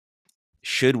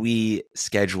should we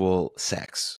schedule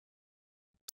sex?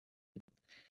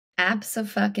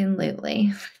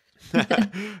 Abso-fucking-lutely.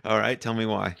 All right, tell me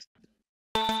why.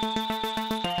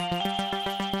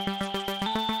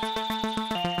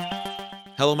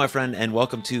 Hello, my friend, and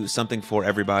welcome to Something for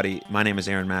Everybody. My name is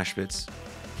Aaron Mashpitz.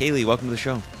 Kaylee, welcome to the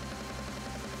show.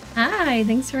 Hi,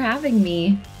 thanks for having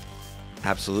me.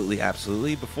 Absolutely,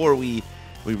 absolutely. Before we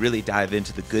really dive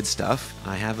into the good stuff,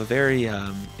 I have a very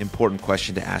important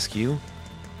question to ask you,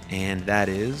 and that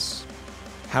is,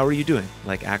 how are you doing?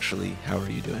 Like, actually, how are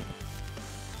you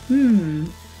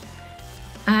doing?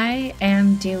 I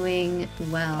am doing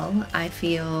well. I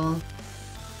feel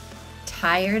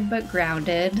tired but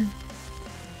grounded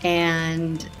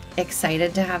and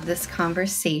excited to have this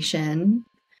conversation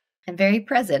and very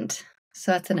present.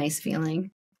 So that's a nice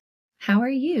feeling. How are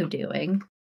you doing?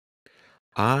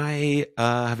 I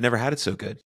have never had it so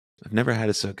good. I've never had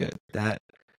it so good. That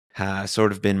has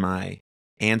sort of been my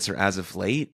answer as of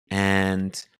late.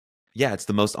 And yeah, it's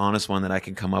the most honest one that I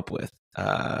can come up with.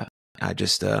 I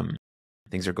just,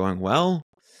 things are going well.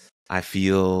 I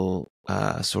feel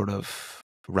sort of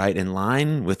right in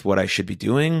line with what I should be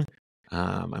doing.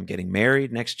 I'm getting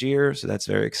married next year, so that's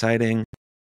very exciting.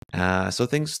 So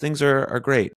things are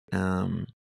great.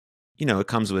 It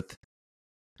comes with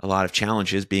a lot of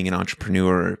challenges being an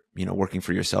entrepreneur, working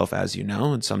for yourself, as you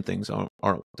know, and some things don't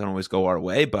always go our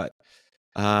way, but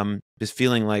just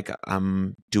feeling like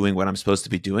I'm doing what I'm supposed to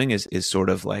be doing is sort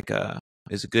of like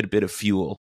is a good bit of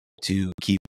fuel to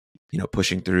keep,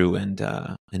 pushing through and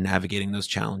navigating those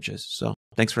challenges. So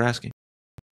thanks for asking.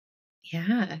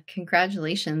 Yeah,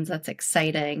 congratulations. That's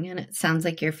exciting. And it sounds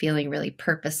like you're feeling really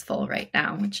purposeful right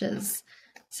now, which is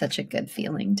such a good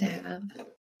feeling to have.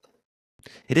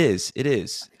 It is. It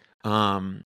is.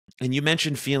 And you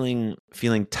mentioned feeling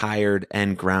tired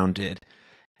and grounded.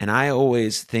 And I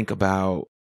always think about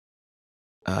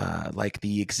like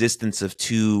the existence of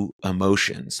two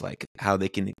emotions, like how they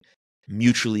can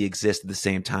mutually exist at the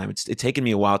same time. It's taken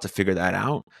me a while to figure that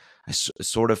out. I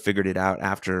sort of figured it out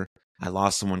after I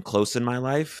lost someone close in my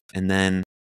life, and then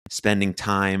spending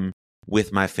time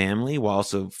with my family while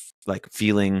also like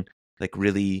feeling like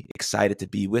really excited to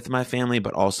be with my family,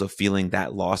 but also feeling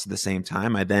that loss at the same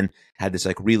time. I then had this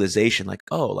like realization, like,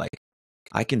 oh, like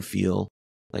I can feel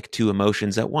like two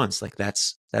emotions at once. Like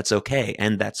that's okay,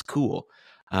 and that's cool.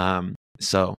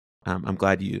 So I'm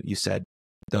glad you said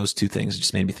those two things. It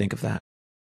just made me think of that.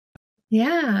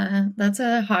 Yeah, that's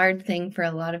a hard thing for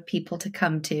a lot of people to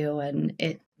come to. And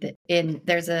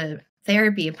there's a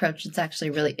therapy approach that's actually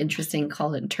really interesting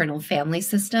called internal family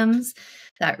systems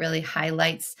that really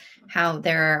highlights how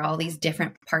there are all these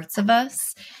different parts of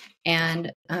us,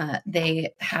 and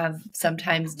they have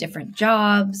sometimes different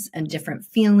jobs and different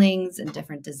feelings and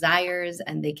different desires,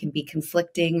 and they can be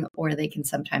conflicting or they can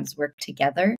sometimes work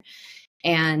together.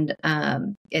 And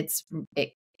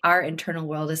our internal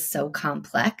world is so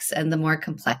complex, and the more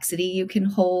complexity you can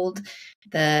hold,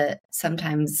 the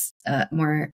sometimes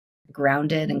more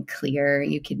grounded and clear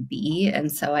you can be.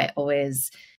 And so I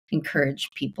always encourage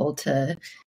people to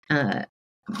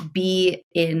be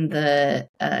in the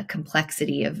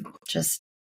complexity of just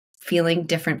feeling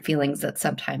different feelings that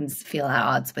sometimes feel at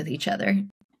odds with each other.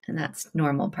 And that's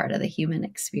normal part of the human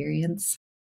experience.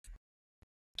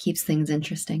 Keeps things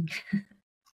interesting.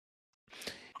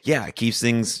 Yeah, it keeps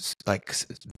things like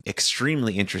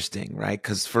extremely interesting, right?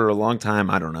 Because for a long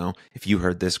time, I don't know if you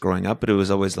heard this growing up, but it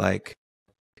was always like,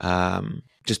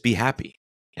 just be happy.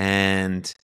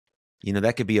 And,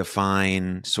 that could be a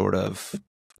fine sort of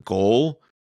goal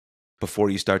before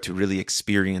you start to really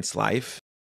experience life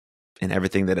and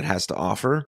everything that it has to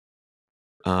offer.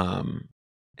 And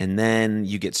then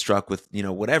you get struck with,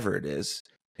 whatever it is.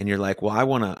 And you're like, well, I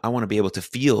want to be able to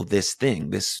feel this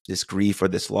thing, this grief or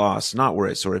this loss, not where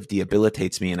it sort of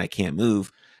debilitates me and I can't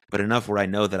move, but enough where I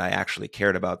know that I actually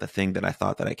cared about the thing that I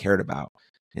thought that I cared about.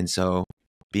 And so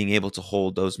being able to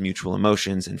hold those mutual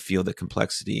emotions and feel the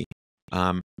complexity,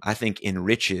 I think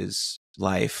enriches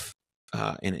life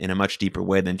in a much deeper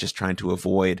way than just trying to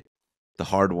avoid the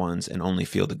hard ones and only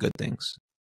feel the good things.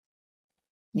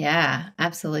 Yeah,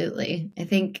 absolutely. I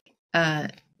think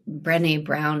Brené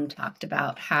Brown talked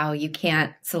about how you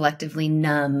can't selectively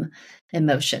numb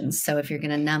emotions. So if you're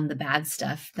going to numb the bad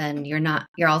stuff, then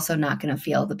you're also not going to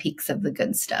feel the peaks of the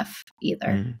good stuff either.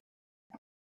 Mm.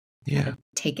 Yeah.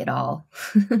 Take it all.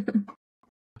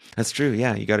 That's true.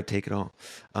 Yeah, you got to take it all.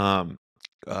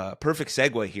 Perfect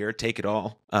segue here. Take it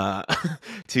all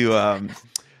to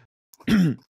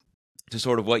to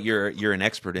sort of what you're an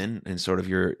expert in, and sort of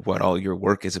what all your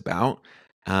work is about.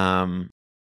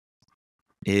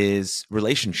 Is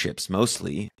relationships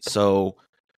mostly. So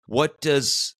what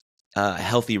does a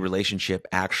healthy relationship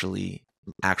actually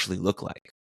look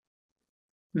like?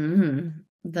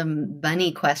 The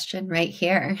money question right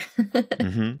here.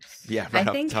 Yeah, I right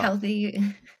off the think top.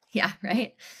 yeah,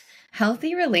 right.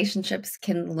 Healthy relationships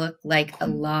can look like a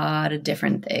lot of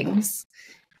different things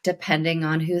depending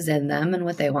on who's in them and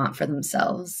what they want for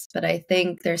themselves. But I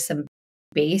think there's some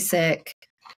basic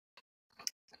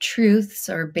truths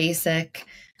or basic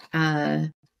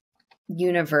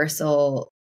universal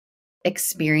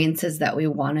experiences that we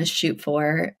want to shoot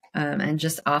for. And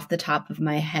just off the top of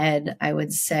my head, I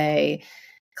would say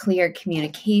clear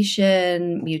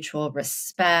communication, mutual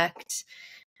respect,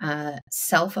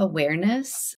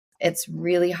 self-awareness. It's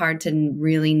really hard to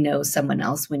really know someone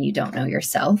else when you don't know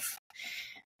yourself.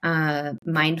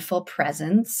 Mindful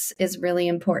presence is really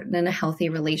important in a healthy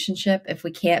relationship. If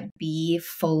we can't be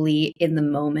fully in the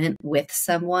moment with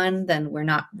someone, then we're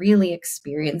not really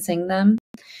experiencing them.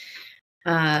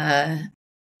 And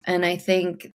I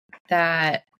think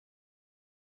that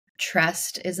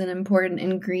trust is an important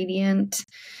ingredient.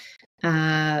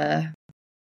 What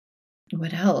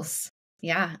else?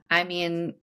 Yeah, I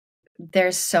mean,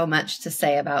 there's so much to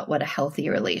say about what a healthy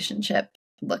relationship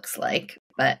looks like,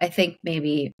 but I think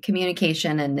maybe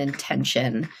communication and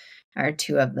intention are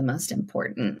two of the most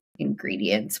important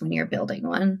ingredients when you're building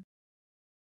one.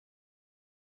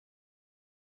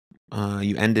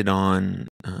 You ended on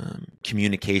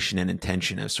communication and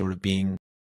intention as sort of being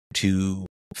two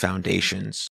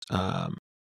foundations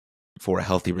for a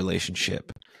healthy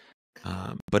relationship.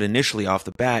 But initially off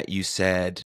the bat, you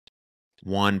said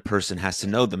one person has to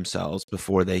know themselves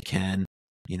before they can,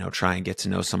 try and get to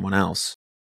know someone else.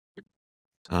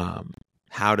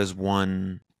 How does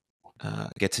one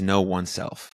get to know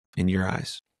oneself in your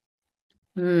eyes?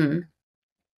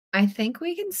 I think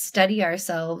we can study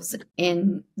ourselves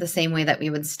in the same way that we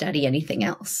would study anything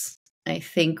else. I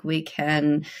think we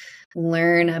can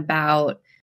learn about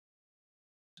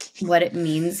what it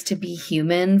means to be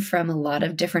human from a lot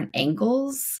of different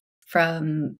angles,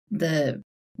 from the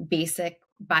basic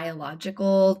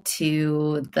biological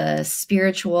to the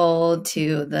spiritual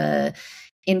to the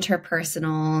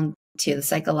interpersonal to the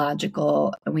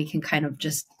psychological. And we can kind of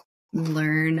just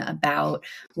learn about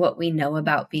what we know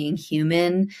about being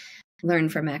human, learn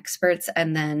from experts,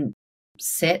 and then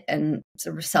sit and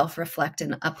sort of self-reflect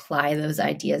and apply those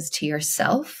ideas to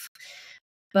yourself.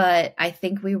 But I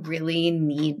think we really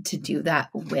need to do that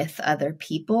with other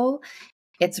people.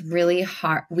 It's really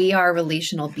hard. We are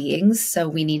relational beings, so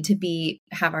we need to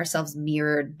have ourselves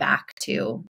mirrored back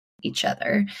to each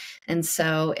other. And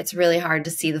so it's really hard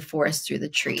to see the forest through the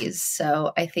trees.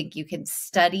 So I think you can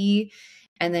study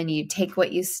and then you take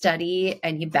what you study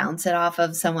and you bounce it off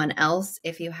of someone else.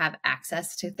 If you have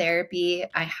access to therapy,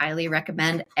 I highly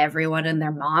recommend everyone and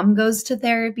their mom goes to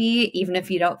therapy, even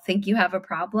if you don't think you have a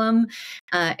problem.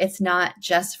 It's not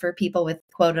just for people with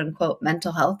quote unquote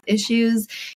mental health issues.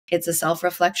 It's a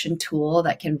self-reflection tool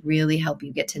that can really help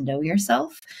you get to know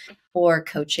yourself, or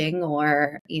coaching,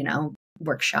 or,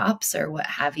 workshops or what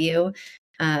have you.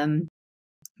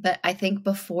 But I think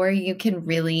before you can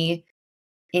really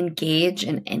engage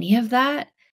in any of that,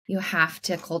 you have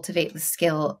to cultivate the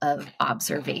skill of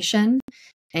observation.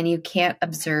 And you can't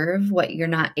observe what you're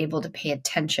not able to pay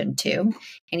attention to.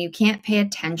 And you can't pay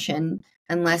attention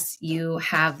unless you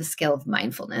have the skill of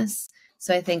mindfulness.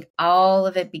 So I think all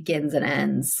of it begins and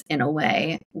ends in a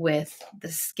way with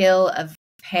the skill of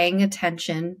paying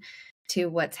attention to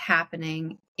what's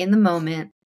happening in the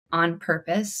moment on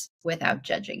purpose without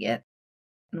judging it.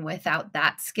 And without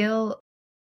that skill,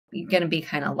 you're going to be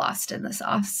kind of lost in the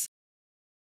sauce.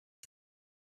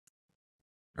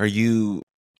 Are you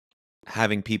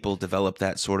having people develop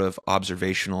that sort of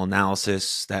observational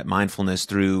analysis, that mindfulness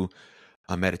through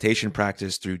a meditation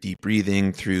practice, through deep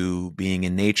breathing, through being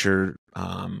in nature?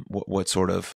 What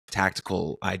sort of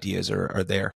tactical ideas are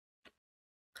there?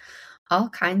 All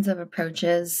kinds of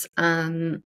approaches.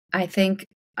 I think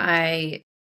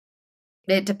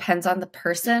it depends on the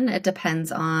person. It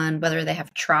depends on whether they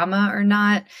have trauma or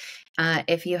not.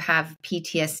 If you have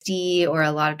PTSD or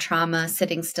a lot of trauma,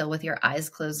 sitting still with your eyes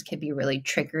closed can be really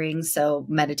triggering. So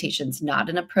meditation's not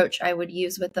an approach I would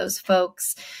use with those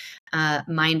folks.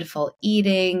 Mindful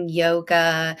eating,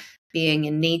 yoga, being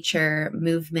in nature,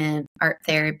 movement, art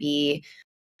therapy.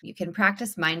 You can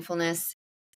practice mindfulness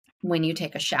when you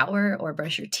take a shower or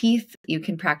brush your teeth. You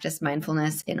can practice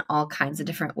mindfulness in all kinds of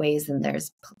different ways, and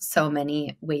there's so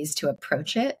many ways to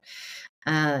approach it.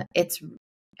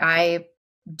 I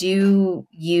do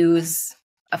use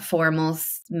a formal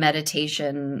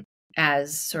meditation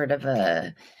as sort of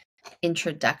a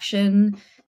introduction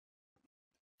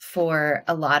for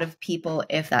a lot of people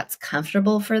if that's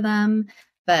comfortable for them.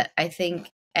 But I think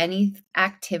any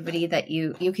activity that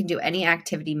you can do any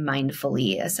activity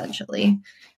mindfully, essentially.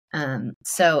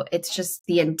 So it's just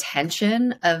the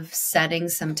intention of setting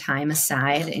some time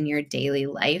aside in your daily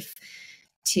life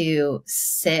to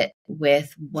sit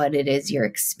with what it is you're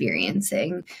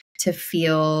experiencing, to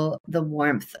feel the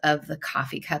warmth of the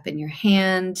coffee cup in your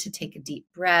hand, to take a deep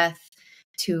breath,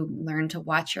 to learn to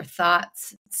watch your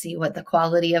thoughts, see what the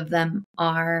quality of them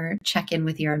are, check in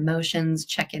with your emotions,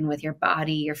 check in with your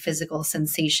body, your physical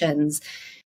sensations.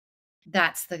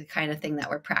 That's the kind of thing that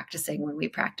we're practicing when we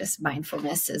practice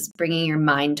mindfulness, is bringing your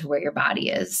mind to where your body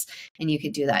is. And you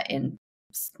could do that in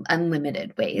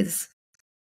unlimited ways.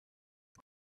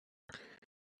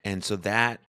 And so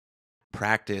that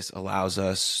practice allows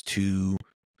us to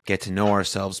get to know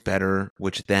ourselves better,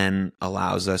 which then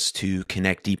allows us to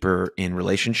connect deeper in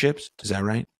relationships. Is that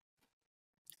right?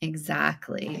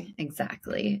 Exactly.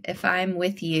 Exactly. If I'm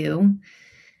with you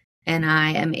and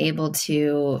I am able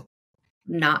to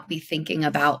not be thinking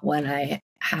about what I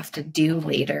have to do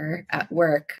later at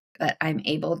work, but I'm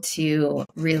able to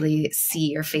really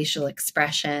see your facial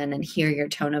expression and hear your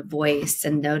tone of voice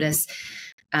and notice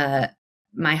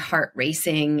my heart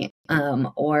racing,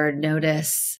 or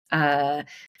notice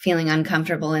feeling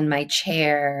uncomfortable in my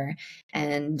chair.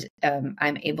 And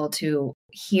I'm able to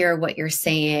hear what you're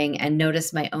saying and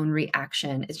notice my own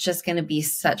reaction. It's just going to be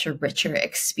such a richer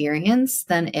experience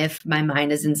than if my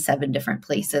mind is in 7 different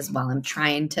places while I'm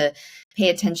trying to pay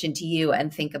attention to you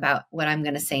and think about what I'm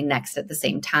going to say next at the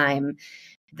same time.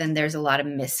 Then there's a lot of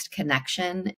missed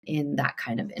connection in that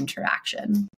kind of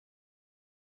interaction.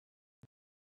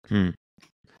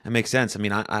 That makes sense. I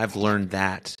mean, I've learned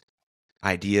that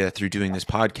idea through doing this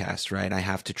podcast, right? I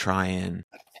have to try and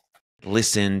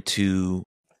listen to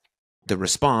the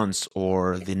response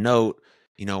or the note,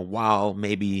 while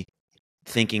maybe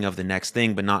thinking of the next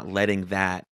thing, but not letting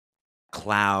that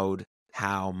cloud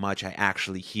how much I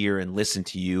actually hear and listen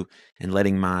to you, and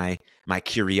letting my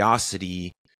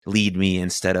curiosity lead me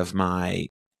instead of my,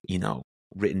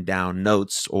 written down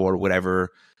notes or whatever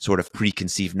sort of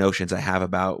preconceived notions I have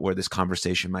about where this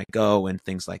conversation might go and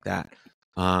things like that.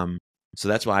 So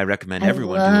that's why I recommend I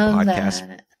everyone do a love podcast,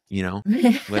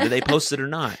 that. whether they post it or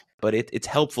not. But it's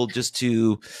helpful just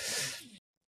to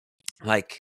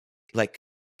like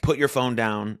put your phone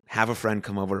down, have a friend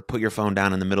come over, put your phone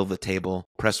down in the middle of the table,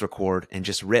 press record, and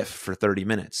just riff for 30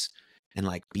 minutes and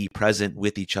be present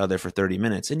with each other for 30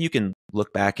 minutes. And you can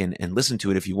look back and listen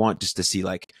to it if you want, just to see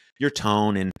your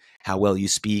tone and how well you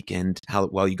speak and how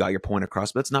well you got your point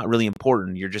across. But it's not really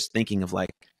important. You're just thinking of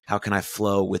how can I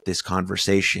flow with this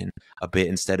conversation a bit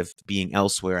instead of being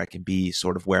elsewhere? I can be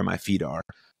sort of where my feet are.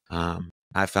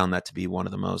 I found that to be one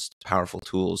of the most powerful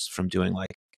tools from doing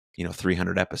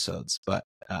 300 episodes, but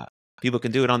people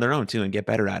can do it on their own too and get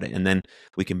better at it. And then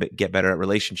we can get better at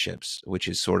relationships, which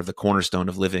is sort of the cornerstone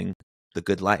of living the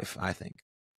good life, I think.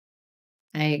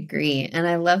 I agree. And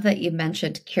I love that you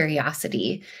mentioned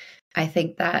curiosity. I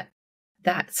think that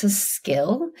that's a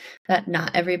skill that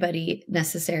not everybody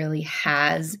necessarily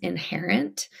has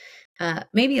inherent.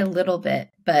 Maybe a little bit,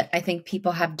 but I think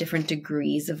people have different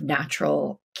degrees of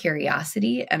natural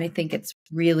curiosity. And I think it's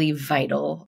really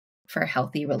vital for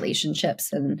healthy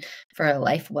relationships and for a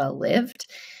life well lived.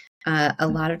 A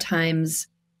lot of times,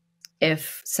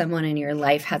 if someone in your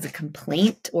life has a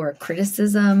complaint or a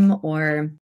criticism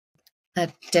or a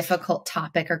difficult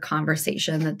topic or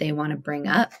conversation that they want to bring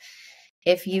up,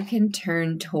 if you can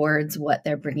turn towards what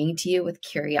they're bringing to you with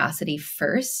curiosity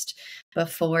first,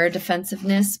 before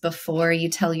defensiveness, before you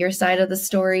tell your side of the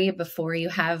story, before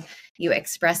you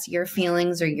express your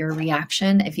feelings or your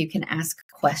reaction, if you can ask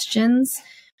questions,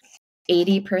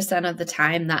 80% of the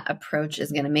time that approach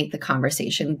is going to make the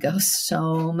conversation go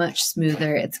so much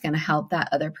smoother. It's going to help that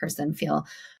other person feel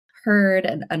heard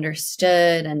and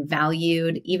understood and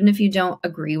valued, even if you don't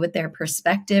agree with their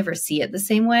perspective or see it the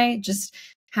same way. Just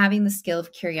having the skill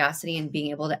of curiosity and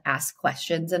being able to ask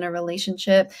questions in a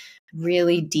relationship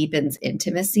really deepens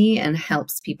intimacy and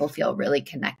helps people feel really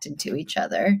connected to each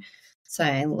other. So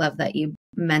I love that you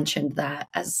mentioned that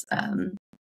as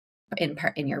in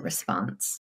part in your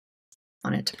response.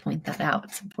 Wanted to point that out.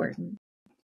 It's important.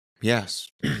 Yes,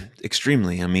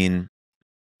 extremely. I mean,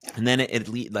 and then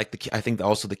I think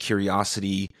also the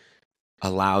curiosity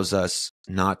allows us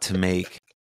not to make,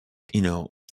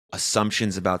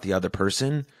 assumptions about the other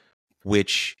person,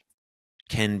 which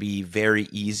can be very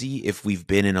easy if we've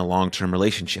been in a long-term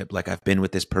relationship. Like I've been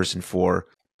with this person for,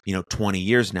 20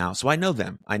 years now. So I know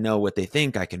them. I know what they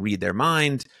think. I can read their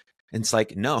mind. And it's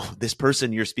no, this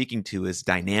person you're speaking to is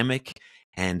dynamic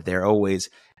and they're always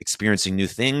experiencing new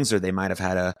things, or they might have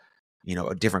had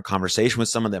a different conversation with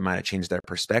someone that might have changed their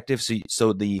perspective.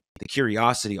 So the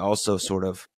curiosity also sort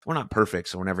of, we're not perfect,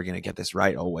 so we're never going to get this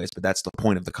right always, but that's the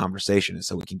point of the conversation, is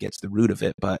so we can get to the root of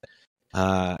it. But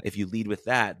if you lead with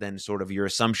that, then sort of your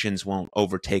assumptions won't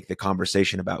overtake the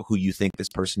conversation about who you think this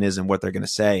person is and what they're going to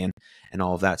say and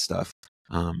all of that stuff.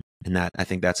 And that, I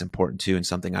think that's important too, and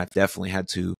something I've definitely had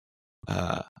to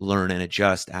learn and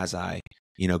adjust as I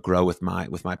grow with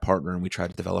my partner, and we try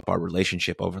to develop our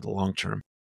relationship over the long term.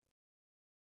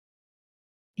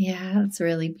 Yeah, it's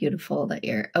really beautiful that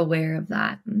you're aware of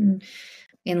that. And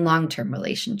in long-term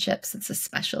relationships, it's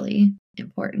especially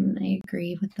important. I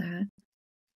agree with that.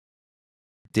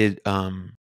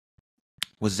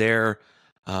 Was there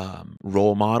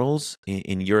role models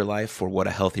in your life for what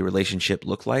a healthy relationship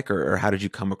looked like, or how did you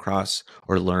come across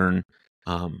or learn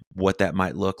what that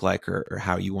might look like, or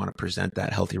how you want to present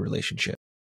that healthy relationship?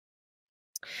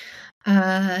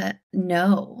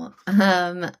 No.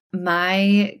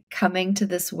 My coming to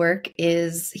this work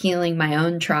is healing my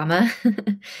own trauma.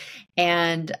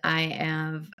 And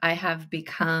I have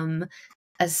become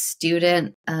a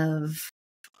student of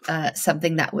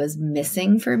something that was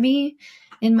missing for me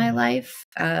in my life,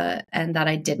 and that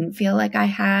I didn't feel like I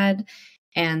had.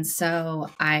 And so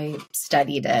I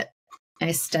studied it.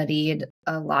 I studied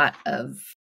a lot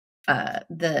of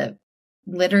the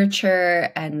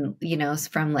literature and,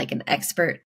 from like an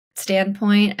expert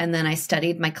standpoint. And then I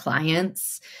studied my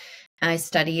clients. I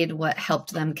studied what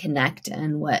helped them connect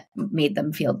and what made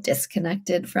them feel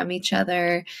disconnected from each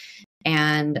other.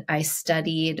 And I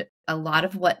studied a lot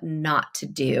of what not to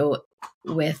do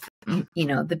with,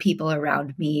 the people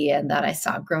around me and that I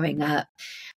saw growing up.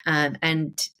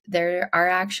 And there are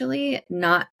actually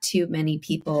not too many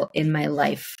people in my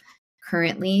life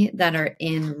currently that are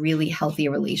in really healthy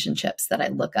relationships that I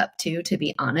look up to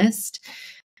be honest.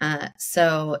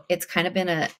 So it's kind of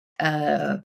been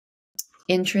a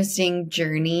interesting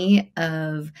journey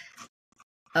of,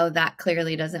 oh, that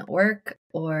clearly doesn't work,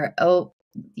 or, oh,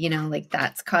 like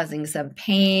that's causing some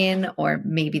pain, or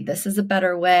maybe this is a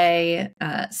better way.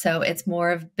 So it's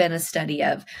more of been a study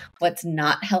of what's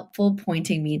not helpful,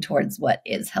 pointing me towards what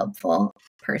is helpful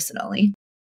personally.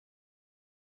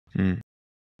 Hmm.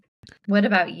 What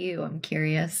about you? I'm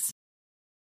curious.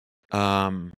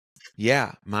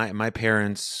 Yeah, my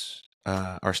parents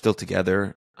are still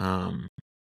together,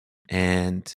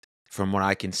 and from what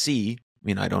I can see,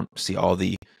 I don't see all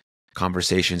the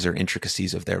conversations or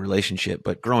intricacies of their relationship,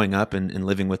 but growing up and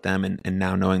living with them, and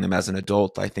now knowing them as an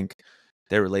adult, I think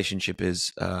their relationship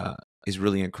is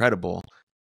really incredible.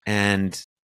 And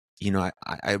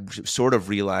I sort of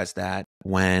realized that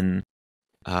when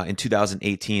in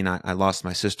 2018 I lost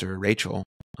my sister Rachel,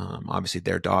 obviously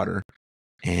their daughter.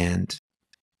 And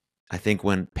I think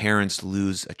when parents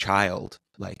lose a child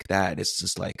like that, it's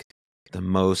just like the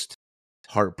most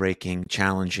heartbreaking,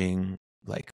 challenging,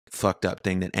 like fucked up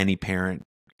thing that any parent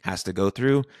has to go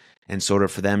through. And sort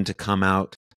of for them to come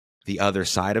out the other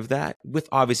side of that with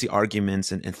obviously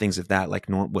arguments and things of that, like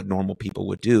what normal people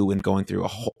would do when going through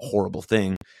a horrible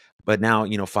thing. But now,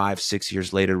 5-6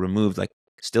 years later removed, like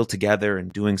still together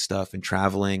and doing stuff and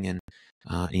traveling and,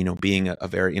 being a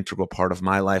very integral part of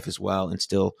my life as well, and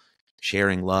still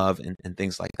sharing love and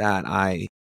things like that.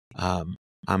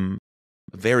 I'm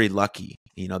very lucky.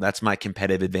 That's my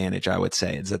competitive advantage, I would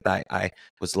say, is that I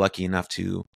was lucky enough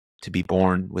to be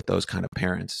born with those kind of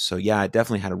parents. So yeah, I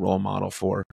definitely had a role model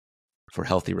for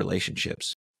healthy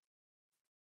relationships.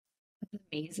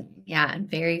 Amazing. Yeah, and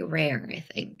very rare, I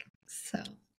think. So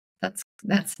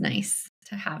that's nice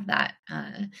to have that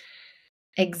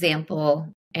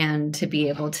example, and to be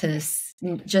able to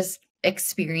just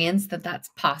experience that that's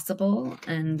possible.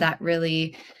 And that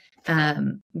really,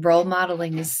 role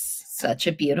modeling is such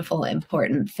a beautiful,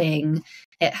 important thing.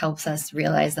 It helps us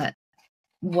realize that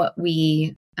what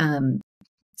we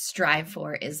strive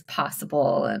for is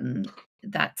possible, and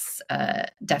that's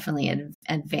definitely an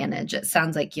advantage. It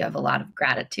sounds like you have a lot of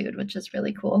gratitude, which is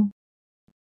really cool.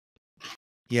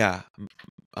 Yeah,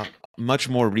 much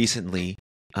more recently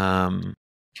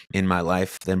in my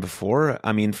life than before.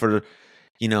 I mean, from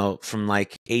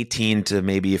like 18 to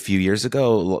maybe a few years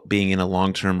ago, being in a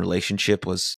long-term relationship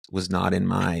was not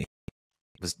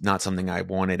something I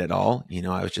wanted at all.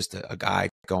 I was just a guy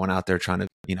going out there trying to,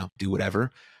 do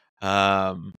whatever.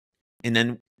 And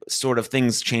then sort of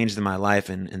things changed in my life,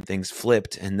 and things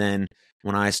flipped. And then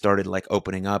when I started like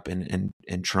opening up and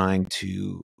trying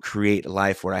to create a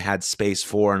life where I had space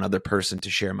for another person to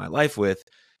share my life with,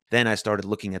 then I started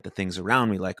looking at the things around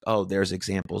me like, oh, there's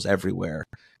examples everywhere.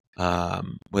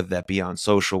 Whether that be on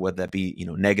social, whether that be,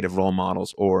 negative role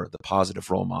models or the positive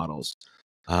role models.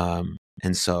 And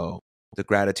so the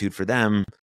gratitude for them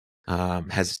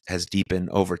has deepened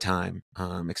over time,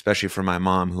 especially for my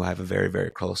mom, who I have a very,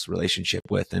 very close relationship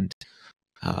with, and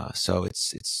so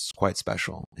it's quite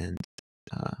special. And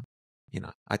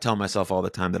I tell myself all the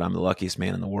time that I'm the luckiest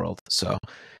man in the world. So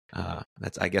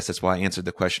I guess that's why I answered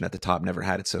the question at the top. Never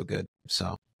had it so good.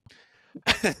 So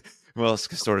well,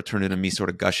 it's sort of turned into me sort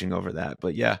of gushing over that,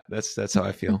 but yeah, that's how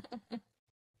I feel.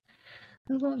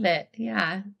 I love it.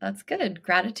 Yeah, that's good.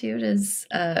 Gratitude is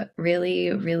a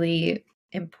really, really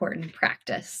important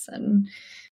practice. And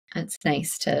it's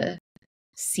nice to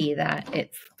see that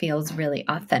it feels really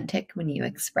authentic when you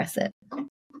express it.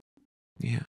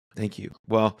 Yeah, thank you.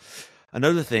 Well,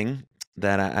 another thing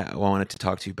that I wanted to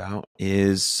talk to you about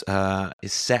is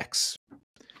sex.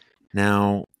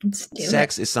 Now, Let's do it.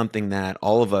 sex is something that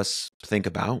all of us think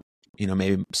about,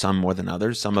 maybe some more than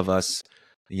others. Some of us,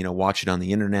 watch it on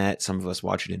the internet. Some of us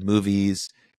watch it in movies,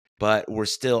 but we're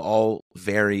still all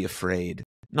very afraid.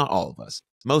 Not all of us.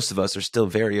 Most of us are still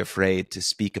very afraid to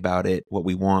speak about it, what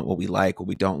we want, what we like, what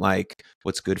we don't like,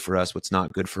 what's good for us, what's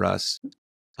not good for us.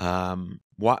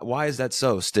 Why is that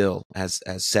so still, as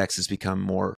sex has become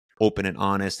more open and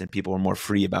honest and people are more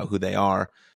free about who they are?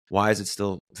 Why is it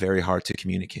still very hard to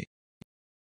communicate?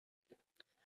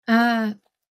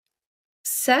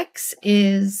 Sex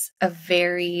is a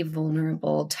very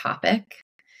vulnerable topic,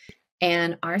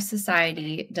 and our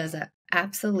society does an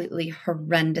absolutely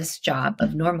horrendous job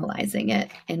of normalizing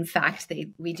it. In fact,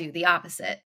 we do the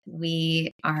opposite.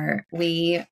 We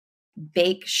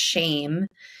bake shame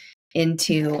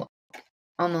into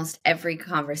almost every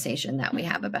conversation that we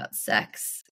have about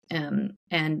sex. And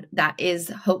that is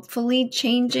hopefully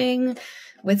changing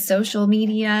with social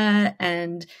media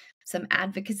and some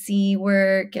advocacy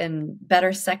work and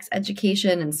better sex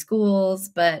education in schools.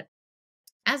 But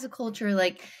as a culture,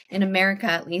 like in America,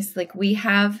 at least, like we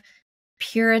have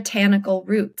puritanical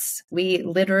roots. We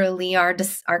literally our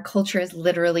culture is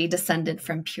literally descended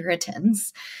from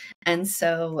Puritans. And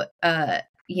so,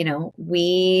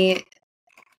 we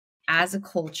as a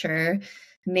culture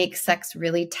make sex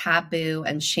really taboo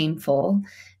and shameful.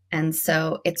 And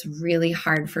so it's really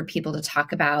hard for people to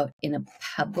talk about in a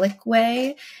public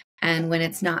way. And when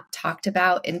it's not talked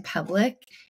about in public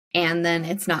and then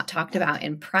it's not talked about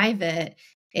in private,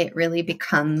 it really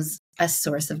becomes a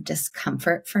source of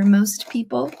discomfort for most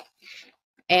people.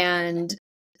 And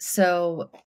so,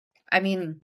 I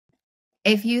mean,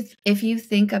 if you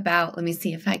think about, let me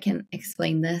see if I can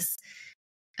explain this.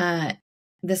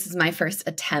 This is my first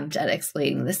attempt at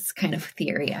explaining this kind of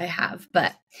theory I have.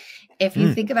 But if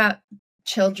you think about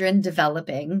children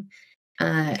developing,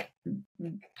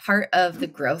 part of the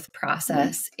growth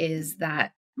process is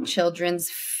that children's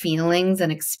feelings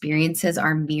and experiences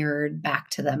are mirrored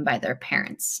back to them by their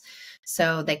parents.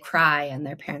 So they cry and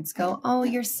their parents go, "Oh,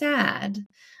 you're sad."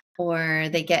 Or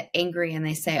they get angry and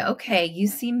they say, "Okay, you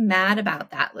seem mad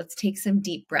about that. Let's take some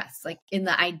deep breaths." Like in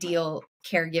the ideal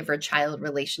caregiver-child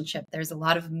relationship, there's a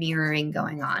lot of mirroring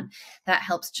going on that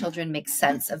helps children make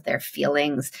sense of their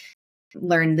feelings,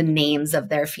 learn the names of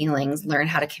their feelings, learn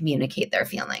how to communicate their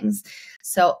feelings.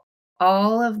 So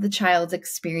all of the child's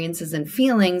experiences and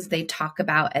feelings they talk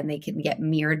about and they can get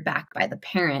mirrored back by the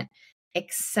parent,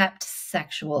 except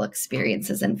sexual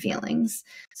experiences and feelings.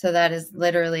 So that is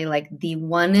literally like the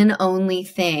one and only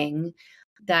thing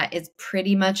that is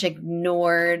pretty much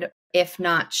ignored, if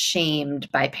not shamed,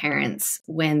 by parents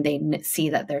when they see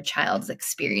that their child's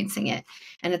experiencing it.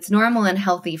 And it's normal and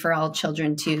healthy for all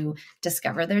children to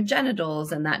discover their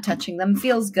genitals and that touching them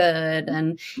feels good.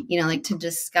 And, like to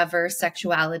discover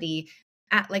sexuality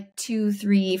at like 2,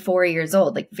 3, 4 years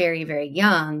old, like very, very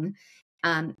young.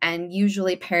 And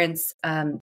usually parents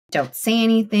don't say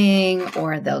anything,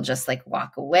 or they'll just like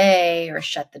walk away or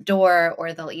shut the door,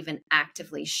 or they'll even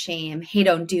actively shame, "Hey,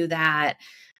 don't do that.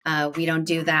 We don't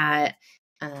do that.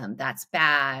 That's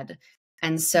bad."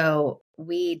 And so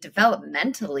we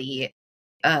developmentally,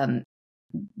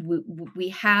 we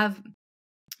have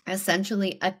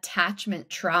essentially attachment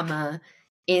trauma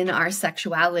in our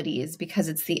sexualities because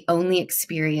it's the only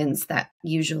experience that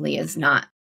usually is not,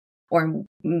 or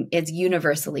is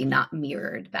universally not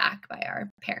mirrored back by our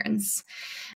parents.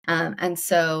 And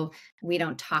so we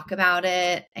don't talk about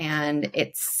it, and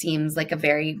it seems like a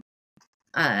very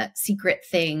secret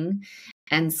thing.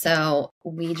 And so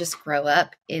we just grow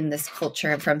up in this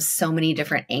culture from so many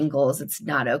different angles. It's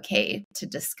not okay to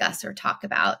discuss or talk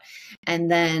about.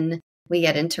 And then we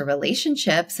get into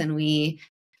relationships and we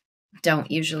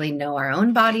don't usually know our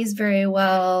own bodies very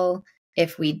well.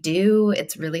 If we do,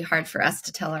 it's really hard for us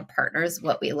to tell our partners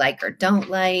what we like or don't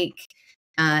like.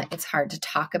 It's hard to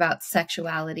talk about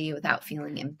sexuality without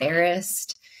feeling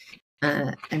embarrassed.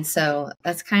 And so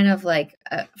that's kind of like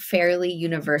a fairly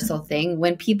universal thing.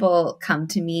 When couples come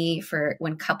to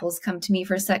me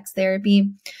for sex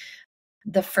therapy,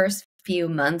 the first few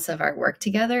months of our work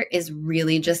together is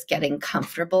really just getting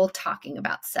comfortable talking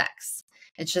about sex.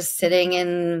 It's just sitting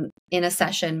in a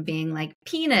session being like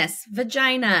penis,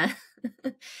 vagina,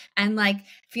 and like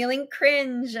feeling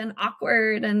cringe and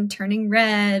awkward and turning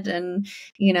red and,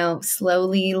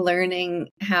 slowly learning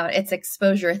how it's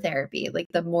exposure therapy. Like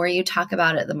the more you talk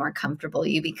about it, the more comfortable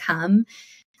you become.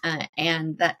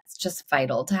 And that's just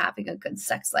vital to having a good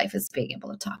sex life, is being able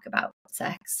to talk about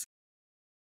sex.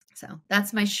 So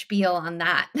that's my spiel on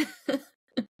that.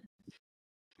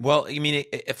 Well, I mean,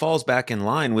 it falls back in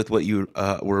line with what you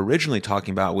were originally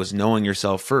talking about, was knowing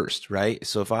yourself first, right?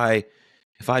 So if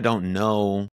I don't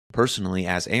know personally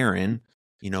as Aaron,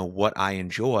 what I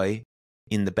enjoy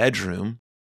in the bedroom,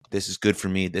 this is good for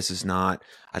me, this is not,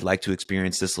 I'd like to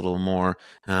experience this a little more,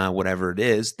 whatever it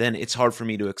is, then it's hard for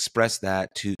me to express that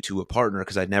to a partner,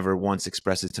 because I'd never once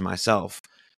expressed it to myself.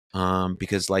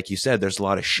 Because like you said, there's a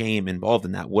lot of shame involved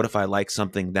in that. What if I like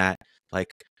something that, like,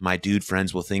 my dude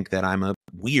friends will think that I'm a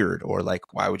weird, or like,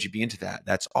 why would you be into that?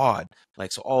 That's odd.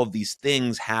 Like, so all of these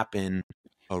things happen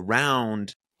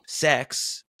around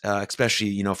sex,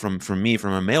 especially, from me,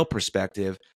 from a male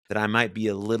perspective, that I might be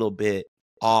a little bit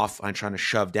off. I'm trying to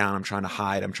shove down, I'm trying to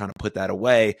hide, I'm trying to put that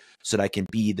away so that I can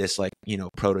be this, like,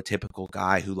 prototypical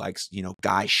guy who likes,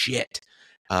 guy shit.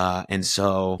 And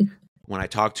so when I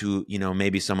talk to,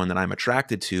 maybe someone that I'm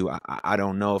attracted to, I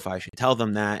don't know if I should tell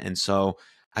them that. And so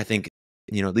I think,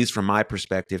 at least from my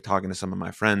perspective, talking to some of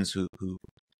my friends who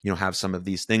have some of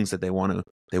these things that they want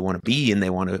to be and they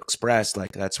want to express,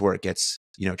 like, that's where it gets,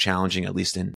 challenging, at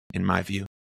least in my view.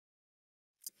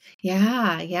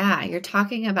 Yeah, yeah. You're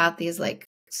talking about these like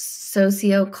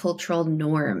socio-cultural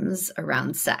norms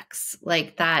around sex.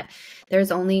 Like that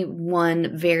there's only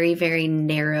one very, very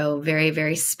narrow, very,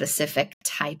 very specific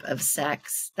type of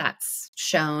sex that's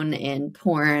shown in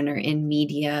porn or in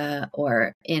media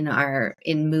or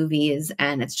in movies,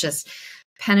 and it's just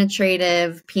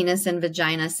penetrative penis and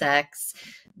vagina sex.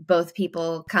 Both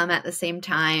people come at the same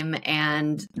time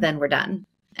and then we're done.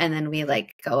 And then we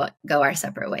like go our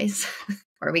separate ways.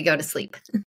 Or we go to sleep.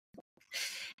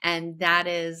 And that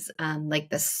is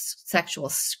like the sexual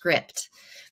script.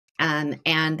 And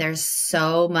there's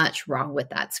so much wrong with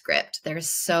that script. There's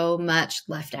so much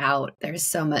left out. There's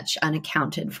so much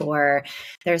unaccounted for.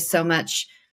 There's so much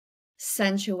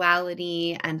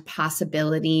sensuality and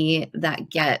possibility that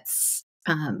gets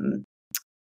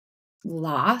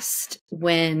lost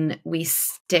when we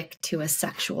stick to a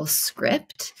sexual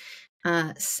script.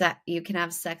 You can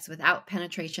have sex without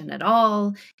penetration at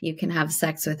all. You can have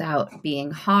sex without being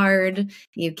hard.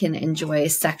 You can enjoy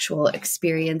sexual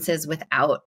experiences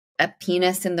without a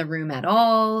penis in the room at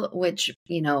all, which,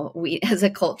 we as a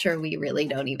culture, we really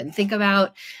don't even think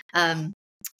about.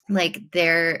 Like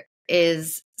there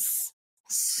is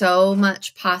so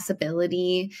much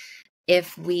possibility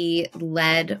if we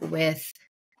led with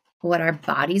what our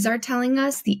bodies are telling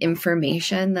us, the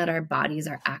information that our bodies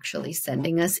are actually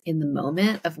sending us in the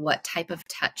moment of what type of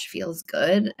touch feels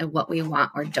good and what we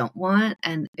want or don't want.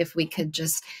 And if we could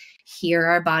just hear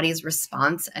our body's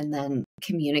response and then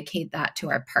communicate that to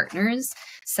our partners,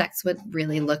 sex would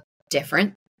really look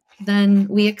different than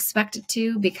we expect it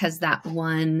to, because that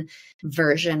one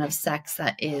version of sex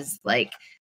that is like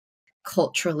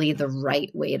culturally the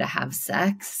right way to have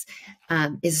sex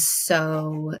is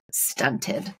so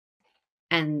stunted.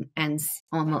 And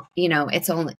almost,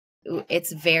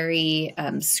 it's very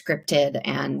scripted,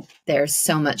 and there's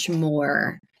so much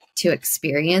more to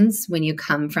experience when you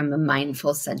come from a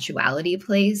mindful sensuality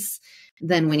place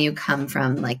than when you come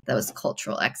from like those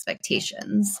cultural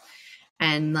expectations.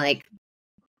 And like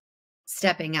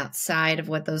stepping outside of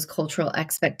what those cultural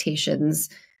expectations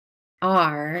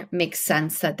are makes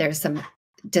sense that there's some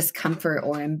discomfort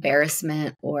or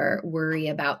embarrassment or worry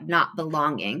about not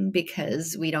belonging,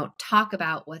 because we don't talk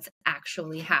about what's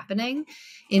actually happening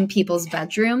in people's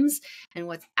bedrooms. And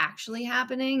what's actually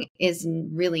happening is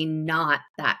really not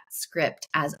that script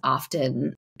as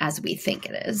often as we think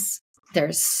it is.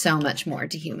 There's so much more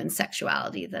to human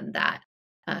sexuality than that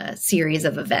series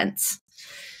of events.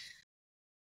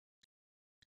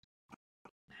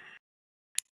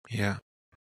 Yeah.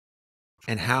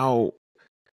 And how,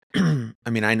 I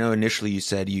mean, I know initially you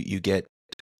said you get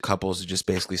couples to just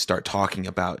basically start talking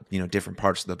about, different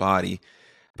parts of the body,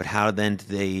 but how then do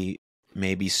they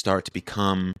maybe start to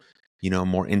become,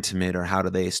 more intimate, or how do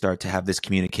they start to have this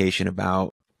communication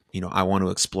about, I want to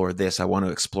explore this, I want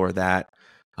to explore that?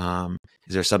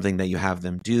 Is there something that you have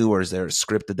them do, or is there a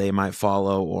script that they might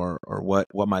follow, or what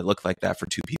might look like that for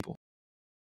two people?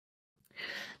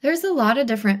 There's a lot of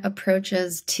different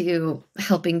approaches to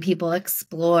helping people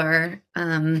explore.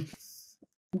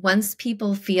 Once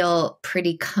people feel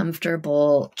pretty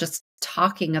comfortable just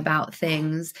talking about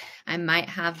things, I might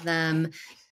have them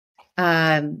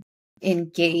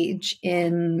engage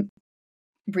in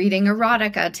reading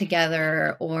erotica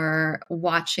together or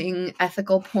watching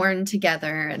ethical porn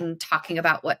together and talking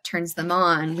about what turns them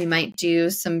on. We might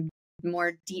do some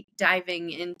more deep diving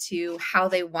into how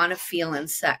they want to feel in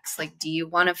sex. Like, do you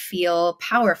want to feel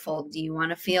powerful? Do you want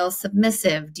to feel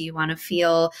submissive? Do you want to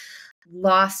feel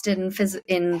lost in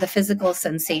the physical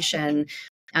sensation?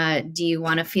 Do you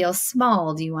want to feel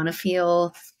small? Do you want to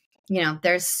feel,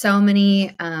 there's so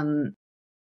many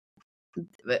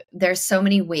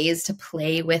ways to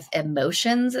play with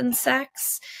emotions in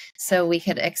sex. So we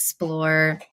could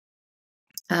explore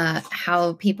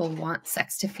how people want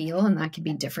sex to feel, and that could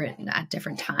be different at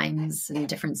different times and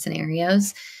different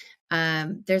scenarios.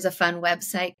 There's a fun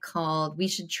website called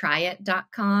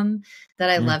weshouldtryit.com that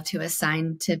I love to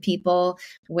assign to people,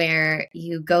 where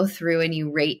you go through and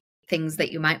you rate things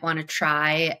that you might want to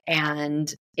try,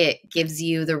 and it gives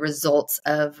you the results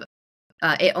of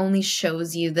it only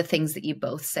shows you the things that you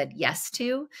both said yes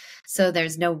to. So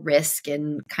there's no risk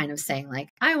in kind of saying like,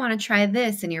 I want to try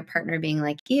this, and your partner being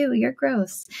like, ew, you're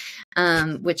gross,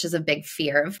 which is a big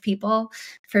fear of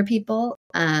for people.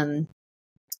 I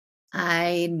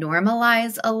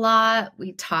normalize a lot.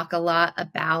 We talk a lot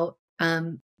about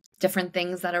different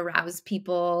things that arouse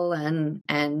people,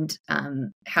 and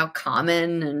how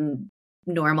common and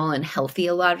normal and healthy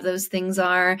a lot of those things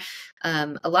are.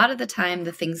 A lot of the time,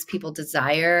 the things people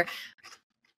desire,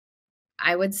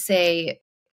 I would say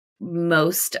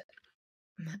like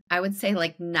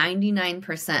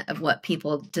 99% of what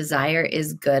people desire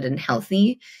is good and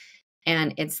healthy.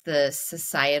 And it's the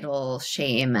societal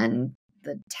shame and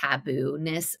the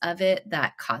taboo-ness of it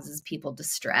that causes people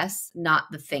distress, not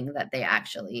the thing that they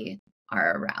actually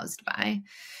are aroused by.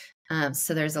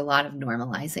 So there's a lot of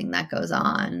normalizing that goes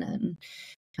on,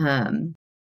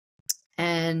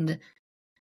 and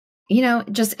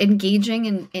just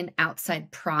engaging in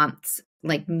outside prompts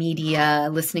like media,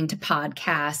 listening to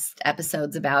podcast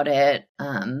episodes about it,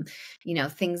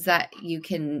 things that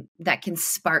can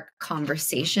spark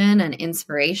conversation and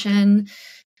inspiration,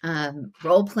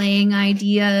 role-playing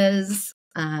ideas,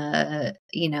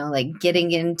 like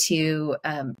getting into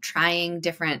trying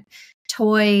different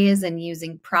toys and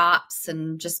using props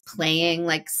and just playing.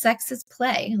 Like, sex is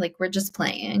play. Like, we're just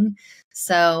playing.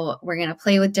 So we're going to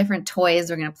play with different toys.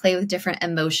 We're going to play with different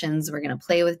emotions. We're going to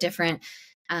play with different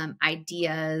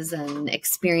ideas and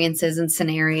experiences and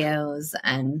scenarios.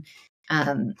 And,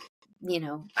 I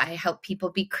help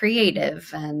people be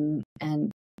creative, and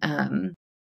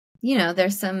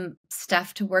there's some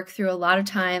stuff to work through a lot of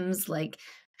times, like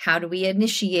how do we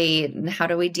initiate and how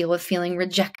do we deal with feeling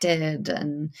rejected?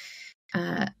 And,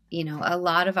 a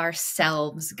lot of our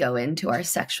selves go into our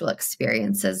sexual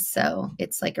experiences. So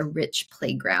it's like a rich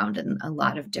playground and a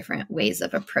lot of different ways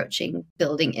of approaching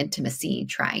building intimacy,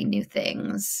 trying new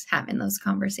things, having those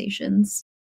conversations.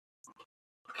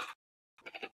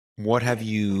 What have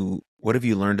you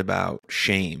learned about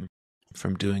shame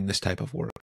from doing this type of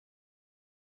work?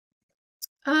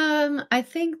 I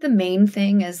think the main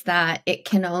thing is that it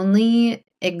can only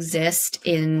exist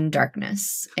in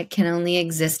darkness. It can only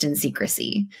exist in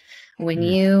secrecy. When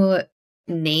you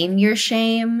name your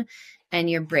shame and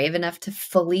you're brave enough to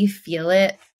fully feel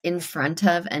it in front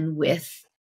of and with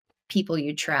people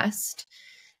you trust,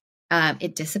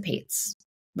 it dissipates.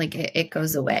 Like it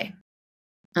goes away.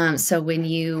 So when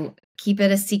you keep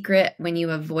it a secret, when you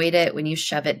avoid it, when you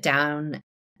shove it down,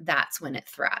 that's when it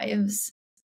thrives.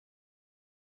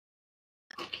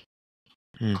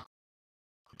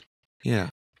 Yeah.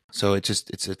 So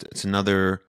it's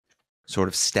another sort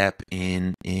of step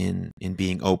in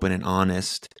being open and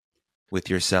honest with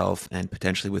yourself and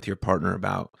potentially with your partner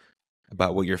about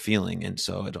what you're feeling. And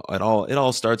so it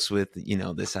all starts with,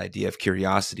 this idea of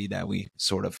curiosity that we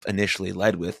sort of initially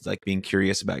led with, like being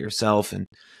curious about yourself and,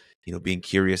 being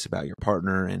curious about your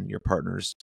partner and your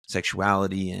partner's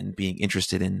sexuality, and being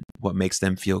interested in what makes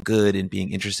them feel good and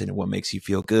being interested in what makes you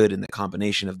feel good, and the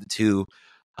combination of the two.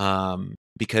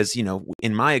 Because,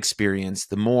 in my experience,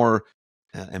 the more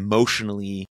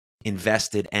emotionally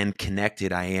invested and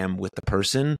connected I am with the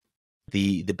person,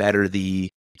 the better the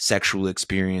sexual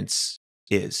experience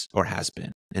is or has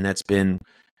been. And that's been,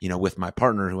 with my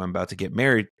partner who I'm about to get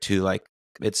married to, like,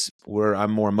 it's where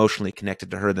I'm more emotionally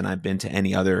connected to her than I've been to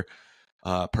any other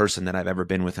person that I've ever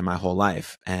been with in my whole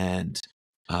life. And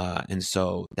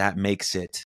so that makes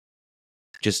it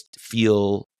just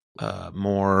feel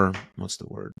more, what's the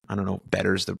word? I don't know.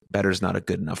 Better's not a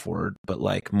good enough word, but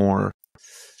like more,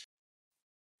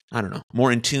 I don't know,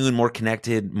 more in tune, more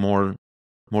connected, more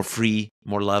free,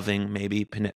 more loving, maybe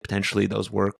potentially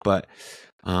those work. But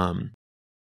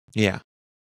yeah.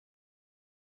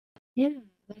 Yeah,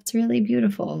 that's really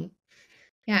beautiful.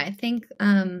 Yeah, I think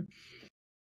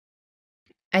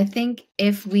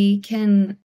if you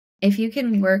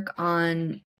can work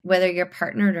on whether you're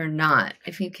partnered or not,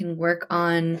 if you can work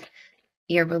on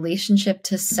your relationship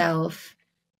to self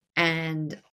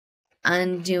and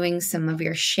undoing some of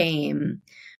your shame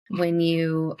when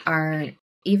you are,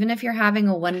 even if you're having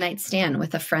a one night stand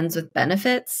with a friends with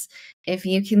benefits, if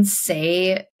you can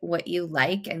say what you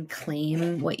like and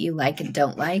claim what you like and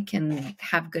don't like and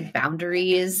have good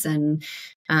boundaries and,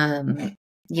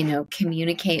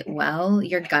 communicate well,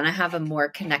 you're going to have a more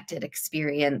connected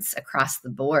experience across the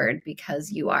board because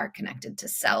you are connected to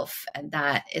self. And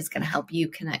that is going to help you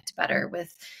connect better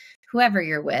with whoever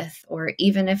you're with, or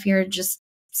even if you're just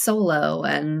solo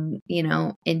and,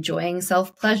 enjoying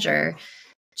self pleasure,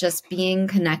 just being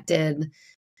connected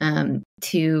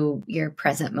to your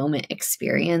present moment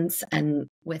experience and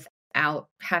without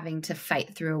having to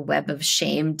fight through a web of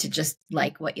shame to just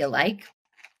like what you like,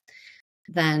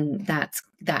 then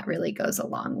that really goes a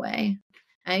long way.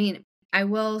 I mean, I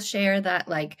will share that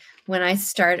like when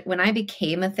I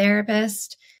became a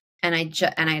therapist and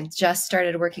I just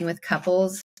started working with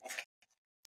couples,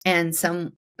 and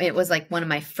it was like one of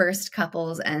my first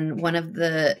couples, and one of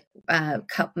the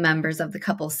members of the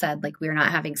couple said like we're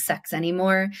not having sex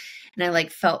anymore, and I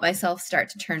like felt myself start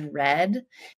to turn red,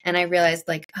 and I realized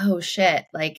like, oh shit,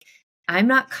 like I'm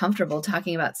not comfortable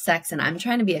talking about sex and I'm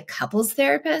trying to be a couples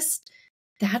therapist.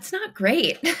 That's not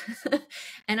great.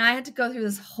 And I had to go through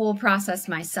this whole process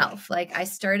myself. Like I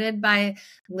started by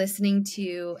listening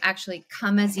to, actually,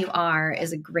 Come As You Are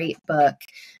is a great book.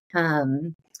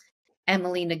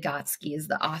 Emily Nagoski is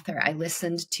the author. I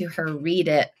listened to her read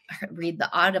the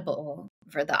Audible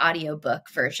for the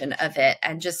audiobook version of it,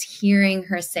 and just hearing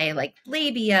her say like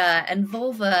labia and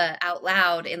vulva out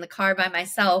loud in the car by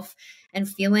myself and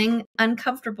feeling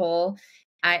uncomfortable.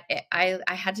 I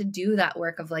had to do that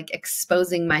work of like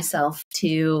exposing myself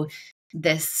to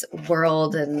this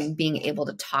world and being able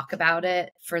to talk about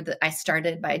it. I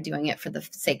started by doing it for the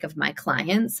sake of my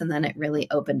clients, and then it really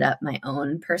opened up my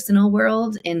own personal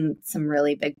world in some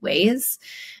really big ways.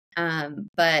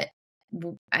 But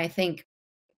I think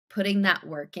putting that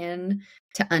work in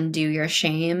to undo your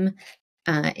shame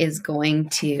is going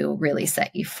to really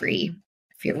set you free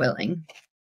if you're willing.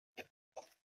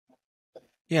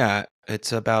 Yeah,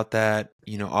 it's about that,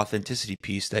 authenticity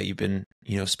piece that you've been,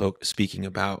 speaking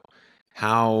about.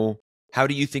 How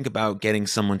do you think about getting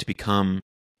someone to become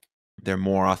their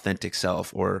more authentic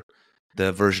self, or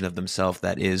the version of themselves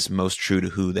that is most true to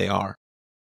who they are?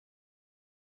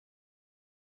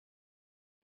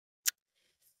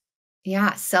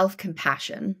 Yeah,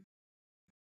 self-compassion.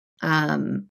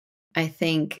 I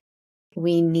think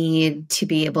we need to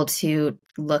be able to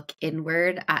look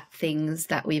inward at things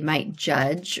that we might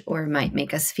judge or might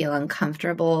make us feel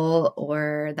uncomfortable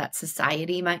or that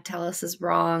society might tell us is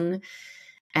wrong.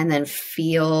 And then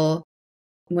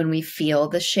when we feel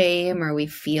the shame or we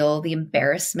feel the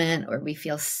embarrassment or we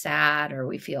feel sad or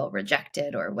we feel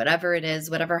rejected or whatever it is,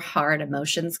 whatever hard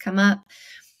emotions come up,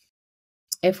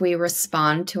 if we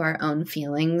respond to our own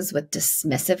feelings with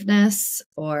dismissiveness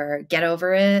or get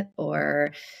over it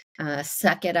or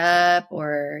suck it up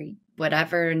or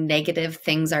whatever negative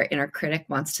things our inner critic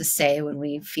wants to say when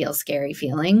we feel scary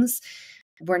feelings,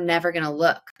 we're never going to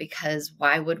look, because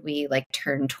why would we like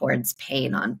turn towards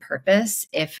pain on purpose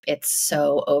if it's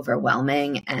so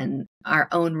overwhelming and our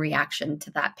own reaction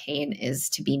to that pain is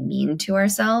to be mean to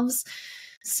ourselves?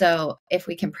 So if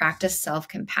we can practice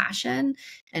self-compassion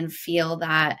and feel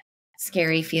that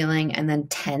scary feeling and then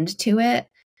tend to it,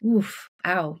 oof,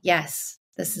 ow, yes,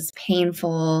 this is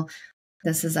painful.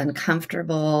 This is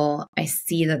uncomfortable. I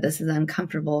see that this is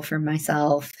uncomfortable for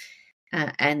myself,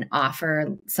 and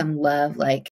offer some love,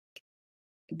 like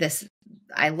this,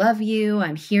 I love you,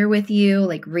 I'm here with you,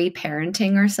 like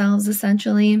reparenting ourselves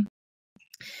essentially.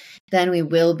 Then we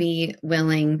will be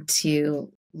willing to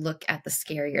look at the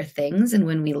scarier things. And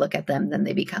when we look at them, then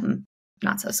they become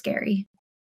not so scary.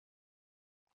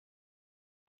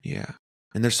 Yeah.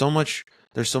 And there's so much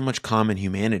common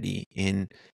humanity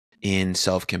in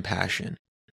self-compassion.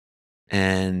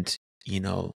 And,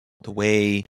 the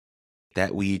way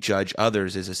that we judge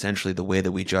others is essentially the way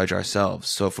that we judge ourselves.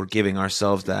 So if we're giving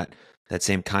ourselves that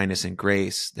same kindness and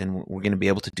grace, then we're going to be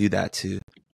able to do that to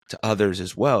others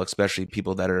as well, especially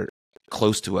people that are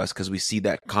close to us, because we see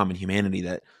that common humanity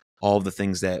that all of the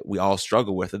things that we all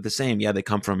struggle with are the same. Yeah, they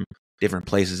come from different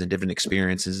places and different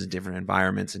experiences and different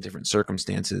environments and different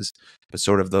circumstances, but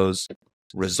sort of those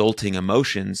resulting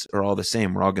emotions are all the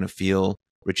same. We're all going to feel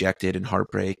rejected and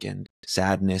heartbreak and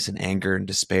sadness and anger and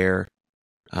despair.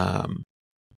 And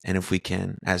if we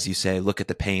can, as you say, look at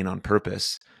the pain on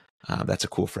purpose, that's a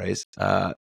cool phrase,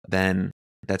 then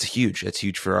that's huge. It's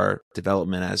huge for our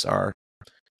development as our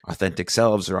authentic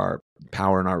selves, or our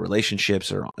power in our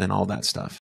relationships, and all that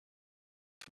stuff.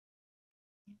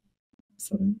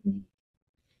 Absolutely.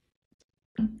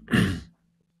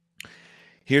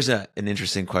 Here's an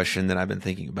interesting question that I've been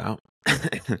thinking about.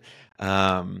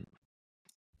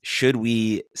 Should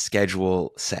we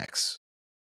schedule sex?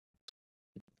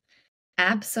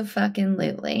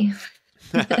 Abso-fucking-lutely.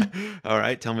 All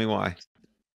right, tell me why.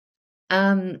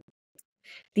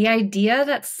 The idea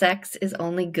that sex is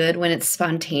only good when it's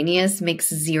spontaneous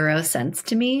makes zero sense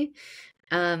to me.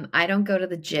 I don't go to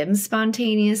the gym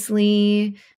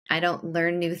spontaneously. I don't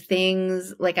learn new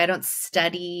things. Like, I don't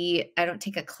study. I don't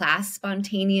take a class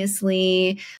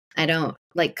spontaneously. I don't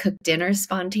like cook dinner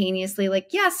spontaneously. Like,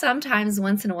 yeah, sometimes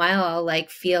once in a while I'll like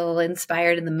feel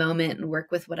inspired in the moment and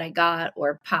work with what I got,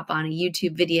 or pop on a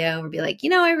YouTube video or be like,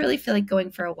 I really feel like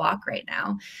going for a walk right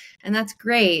now. And that's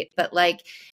great. But like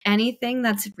anything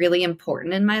that's really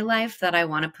important in my life that I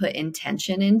want to put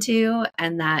intention into,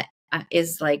 and that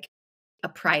is like a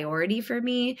priority for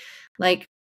me, like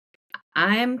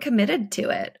I'm committed to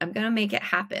it. I'm going to make it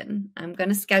happen. I'm going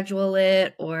to schedule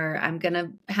it, or I'm going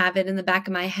to have it in the back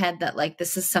of my head that like,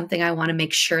 this is something I want to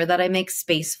make sure that I make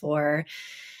space for.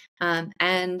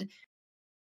 And,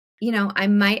 I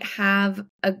might have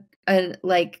a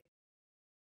like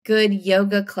good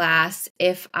yoga class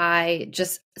if I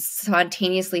just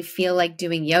spontaneously feel like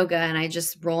doing yoga and I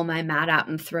just roll my mat out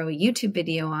and throw a YouTube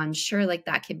video on. Sure, like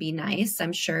that could be nice.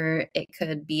 I'm sure it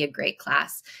could be a great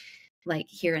class like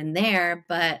here and there,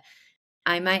 but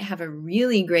I might have a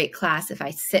really great class if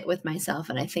I sit with myself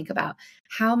and I think about,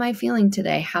 how am I feeling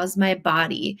today? How's my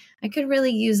body? I could really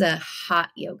use a hot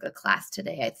yoga class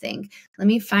today, I think. Let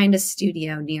me find a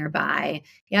studio nearby.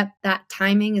 Yep, that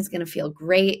timing is going to feel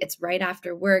great. It's right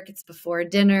after work. It's before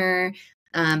dinner.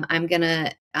 I'm going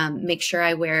to make sure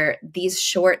I wear these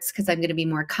shorts because I'm going to be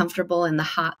more comfortable in the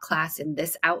hot class in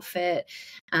this outfit.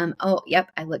 Oh,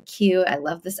 yep, I look cute. I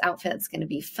love this outfit. It's going to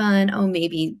be fun. Oh,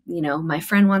 maybe, my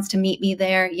friend wants to meet me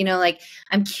there. Like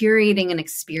I'm curating an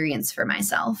experience for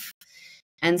myself.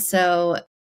 And so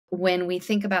when we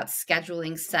think about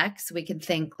scheduling sex, we can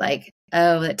think like,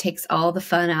 oh, that takes all the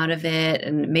fun out of it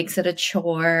and makes it a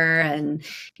chore. And,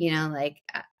 like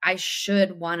I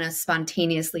should want to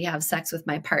spontaneously have sex with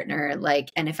my partner. Like,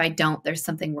 and if I don't, there's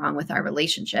something wrong with our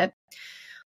relationship.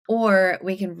 Or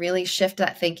we can really shift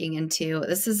that thinking into,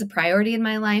 this is a priority in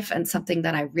my life and something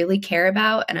that I really care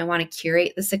about. And I want to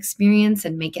curate this experience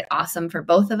and make it awesome for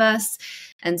both of us.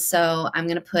 And so I'm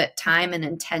going to put time and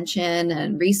intention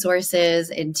and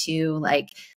resources into like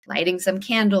lighting some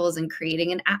candles and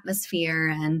creating an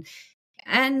atmosphere.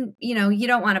 And you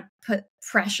don't want to put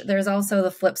pressure. There's also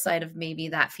the flip side of maybe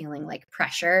that feeling like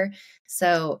pressure.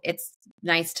 So it's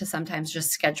nice to sometimes just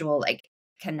schedule like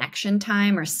connection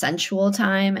time or sensual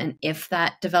time. And if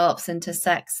that develops into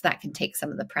sex, that can take some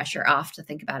of the pressure off to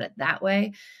think about it that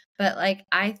way. But like,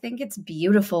 I think it's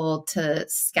beautiful to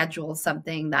schedule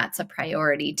something that's a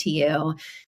priority to you.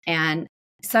 And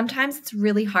sometimes it's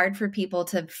really hard for people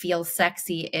to feel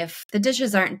sexy if the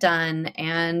dishes aren't done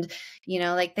and,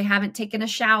 like they haven't taken a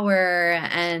shower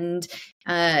and,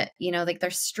 like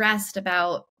they're stressed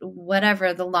about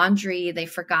whatever the laundry they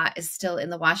forgot is still in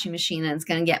the washing machine and it's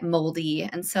going to get moldy.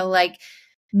 And so like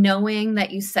knowing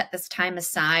that you set this time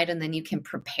aside and then you can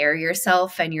prepare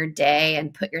yourself and your day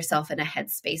and put yourself in a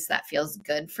headspace that feels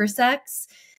good for sex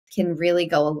can really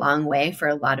go a long way for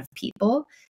a lot of people.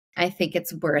 I think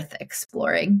it's worth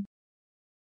exploring.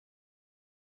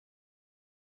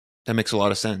 That makes a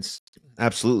lot of sense.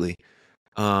 Absolutely.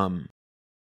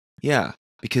 Yeah,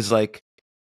 because like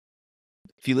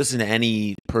if you listen to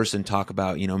any person talk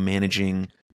about, managing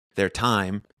their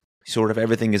time, sort of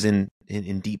everything is in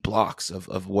deep blocks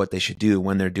of what they should do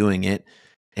when they're doing it.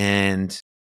 And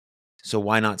so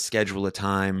why not schedule a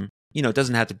time? It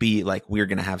doesn't have to be like we're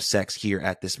going to have sex here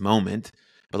at this moment,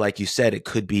 but like you said, it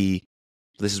could be,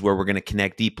 this is where we're going to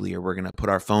connect deeply, or we're going to put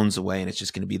our phones away and it's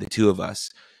just going to be the two of us.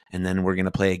 And then we're going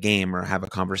to play a game or have a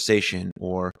conversation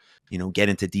or, get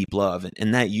into deep love.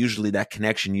 And that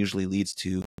connection usually leads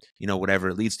to, whatever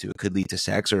it leads to. It could lead to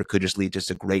sex, or it could just lead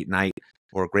just a great night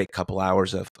or a great couple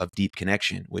hours of deep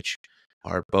connection, which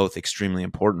are both extremely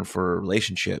important for a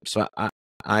relationship. So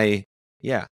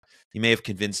yeah, you may have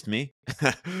convinced me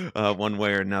one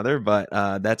way or another, but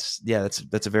that's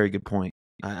a very good point.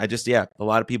 I just a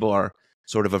lot of people are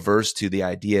sort of averse to the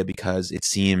idea because it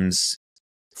seems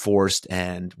forced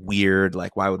and weird.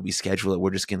 Like, why would we schedule it?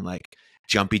 We're just gonna like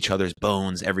jump each other's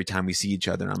bones every time we see each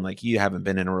other. And I'm like, you haven't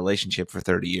been in a relationship for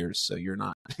 30 years, so you're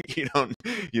not you don't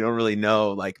really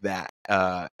know like that.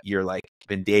 You're like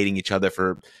been dating each other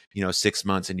for 6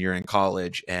 months and you're in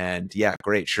college, and yeah,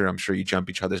 great, sure, I'm sure you jump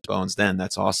each other's bones then.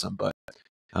 That's awesome. But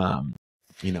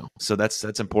so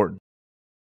that's important.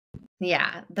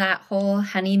 Yeah, that whole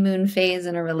honeymoon phase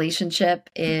in a relationship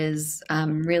is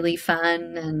really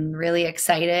fun and really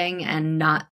exciting and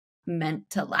not meant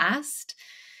to last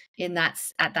in that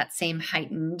same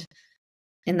heightened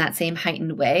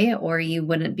way, or you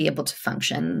wouldn't be able to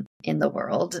function in the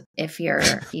world if you're,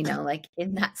 like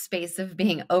in that space of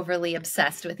being overly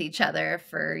obsessed with each other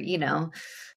for,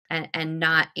 and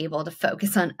not able to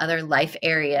focus on other life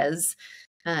areas.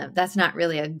 That's not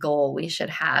really a goal we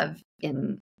should have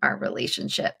in our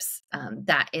relationships.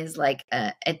 That is like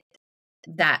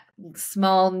that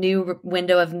small new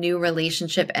window of new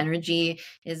relationship energy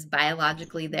is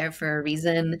biologically there for a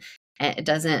reason. And it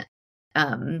doesn't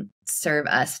serve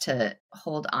us to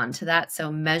hold on to that.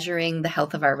 So measuring the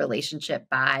health of our relationship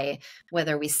by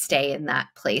whether we stay in that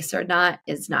place or not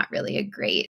is not really a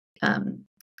great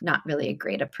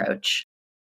approach.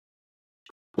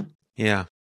 Yeah,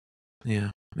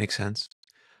 makes sense.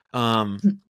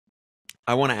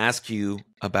 I want to ask you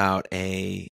about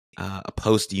a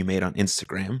post you made on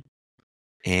Instagram,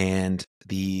 and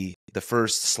the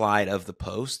first slide of the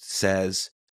post says,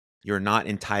 "You're not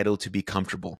entitled to be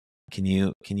comfortable." Can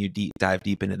you dive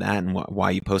deep into that and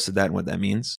why you posted that and what that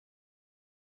means?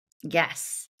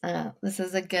 Yes, this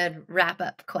is a good wrap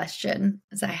up question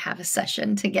as I have a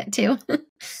session to get to.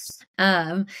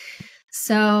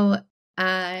 So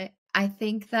I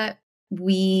think that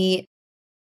we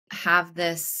have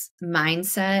this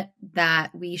mindset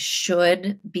that we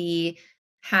should be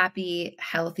happy,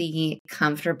 healthy,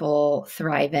 comfortable,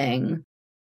 thriving.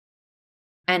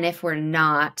 And if we're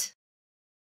not,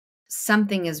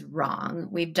 something is wrong.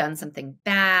 We've done something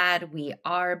bad. We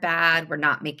are bad. We're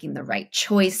not making the right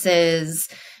choices.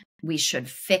 We should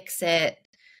fix it.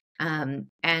 And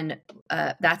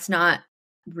that's not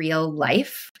real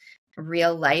life.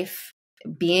 Real life,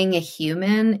 being a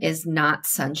human is not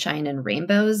sunshine and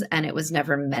rainbows, and it was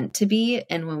never meant to be.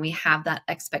 And when we have that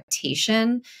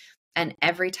expectation, and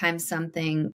every time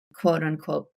something quote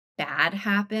unquote bad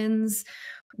happens,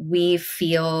 we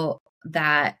feel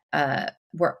that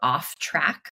we're off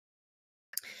track,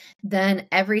 then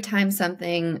every time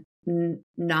something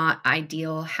not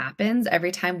ideal happens,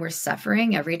 every time we're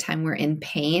suffering, every time we're in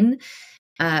pain,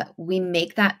 we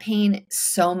make that pain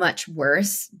so much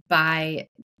worse by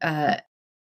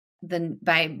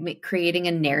creating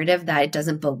a narrative that it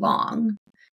doesn't belong,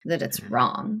 that it's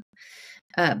wrong.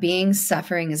 Being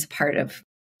suffering is part of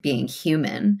being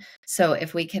human. So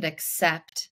if we could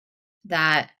accept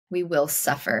that we will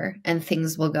suffer and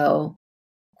things will go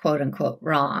quote unquote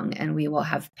wrong, and we will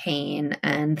have pain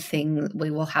and we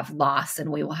will have loss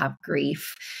and we will have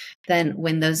grief, then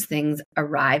when those things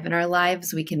arrive in our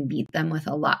lives, we can meet them with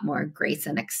a lot more grace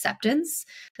and acceptance.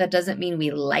 That doesn't mean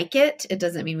we like it. It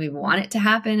doesn't mean we want it to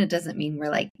happen. It doesn't mean we're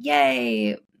like,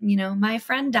 yay, my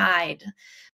friend died.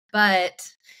 But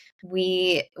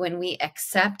when we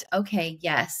accept, okay,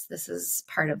 yes, this is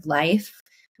part of life,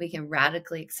 we can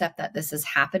radically accept that this is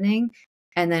happening.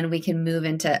 And then we can move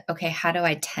into, okay, how do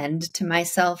I tend to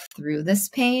myself through this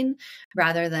pain,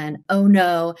 rather than, oh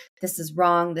no, this is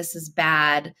wrong, this is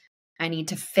bad, I need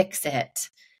to fix it.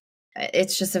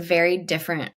 It's just a very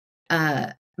different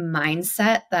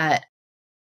mindset that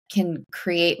can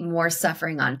create more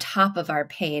suffering on top of our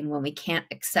pain when we can't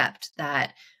accept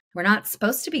that we're not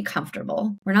supposed to be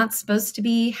comfortable. We're not supposed to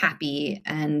be happy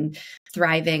and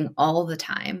thriving all the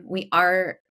time. We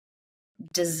are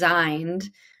designed,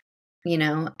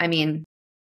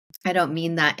 I don't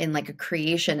mean that in like a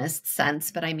creationist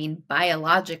sense, but I mean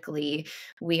biologically,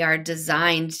 we are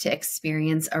designed to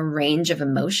experience a range of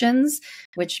emotions,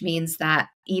 which means that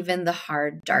even the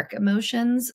hard, dark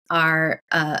emotions are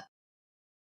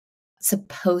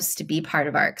supposed to be part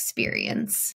of our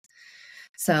experience.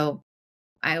 So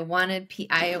I wanted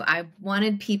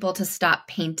people to stop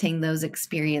painting those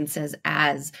experiences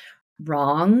as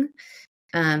wrong,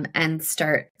 and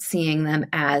start seeing them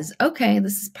as, okay,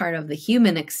 this is part of the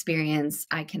human experience.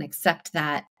 I can accept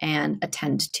that and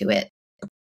attend to it.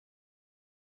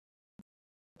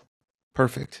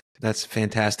 Perfect. That's a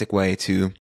fantastic way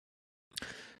to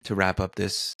wrap up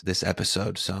this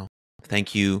episode. So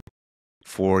thank you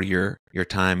for your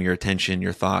time, your attention,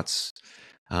 your thoughts.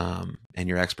 and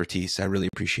your expertise. I really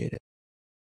appreciate it.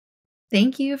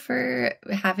 Thank you for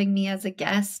having me as a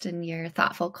guest and your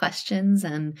thoughtful questions.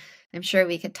 And I'm sure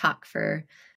we could talk for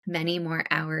many more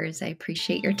hours. I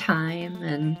appreciate your time,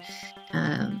 and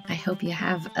I hope you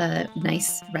have a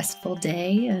nice, restful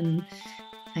day. And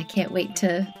I can't wait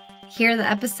to hear the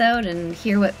episode and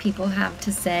hear what people have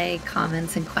to say.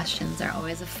 Comments and questions are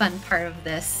always a fun part of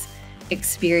this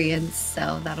experience,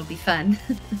 so that'll be fun.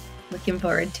 Looking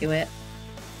forward to it.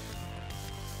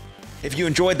 If you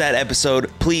enjoyed that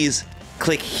episode, please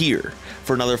click here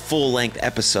for another full-length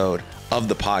episode of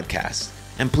the podcast.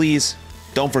 And please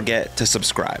don't forget to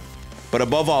subscribe. But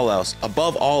above all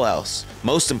else,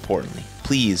 most importantly,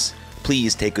 please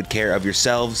take good care of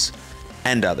yourselves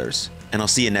and others. And I'll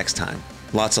see you next time.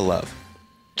 Lots of love.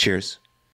 Cheers.